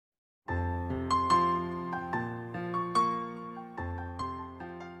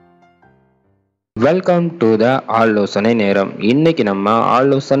Welcome to the ஆலோசனை நேரம். இன்னைக்கு நம்ம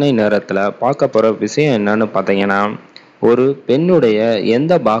ஆலோசனை நேரத்தில் பார்க்க போகிற விஷயம் என்னன்னு பார்த்தீங்கன்னா, ஒரு பெண்ணுடைய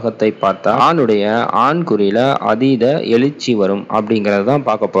எந்த பாகத்தை பார்த்தா ஆணுடைய ஆண்குறியில் அதீத எழுச்சி வரும் அப்படிங்கிறது தான்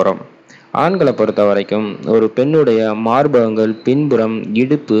பார்க்க போகிறோம். ஆண்களை பொறுத்த வரைக்கும் ஒரு பெண்ணுடைய மார்பகங்கள், பின்புறம்,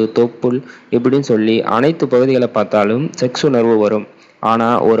 இடுப்பு, தொப்புள் இப்படின்னு சொல்லி அனைத்து பகுதிகளை பார்த்தாலும் செக்ஸ் உணர்வு வரும்.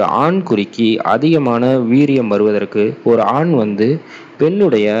 ஆனால் ஒரு ஆண் குறிக்கு அதிகமான வீரியம் வருவதற்கு ஒரு ஆண்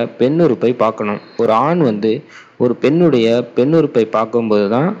பெண்ணுடைய பெண்ணுறுப்பை பார்க்கணும். ஒரு ஆண் ஒரு பெண்ணுடைய பெண்ணுறுப்பை பார்க்கும்போது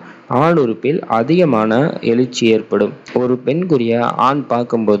தான் ஆண் உறுப்பில் அதிகமான எழுச்சி ஏற்படும். ஒரு பெண்குறிய ஆண்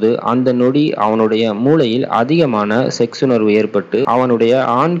பார்க்கும்போது அந்த நொடி அவனுடைய மூளையில் அதிகமான செக்ஸ் உணர்வு ஏற்பட்டு அவனுடைய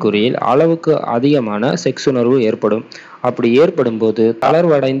ஆண்குறியில் அளவுக்கு அதிகமான செக்ஸ் உணர்வு ஏற்படும். அப்படி ஏற்படும் போது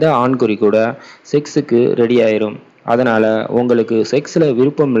தளர்வடைந்த ஆண்குறி கூட செக்ஸுக்கு ரெடி ஆயிரும். அதனால உங்களுக்கு செக்ஸ்ல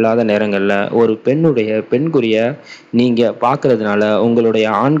விருப்பம் இல்லாத நேரங்கள்ல ஒரு பெண்ணுடைய பெண்குறிய நீங்க பார்க்கறதுனால உங்களுடைய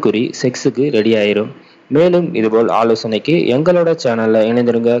ஆண்குறி செக்ஸுக்கு ரெடி ஆயிரும். மேலும் இதுபோல் ஆலோசனைக்கு எங்களோட சேனல்ல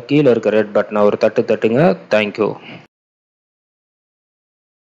இணைந்திருங்க. கீழே இருக்க ரெட் பட்டனை ஒரு தட்டு தட்டுங்க. தேங்க்யூ.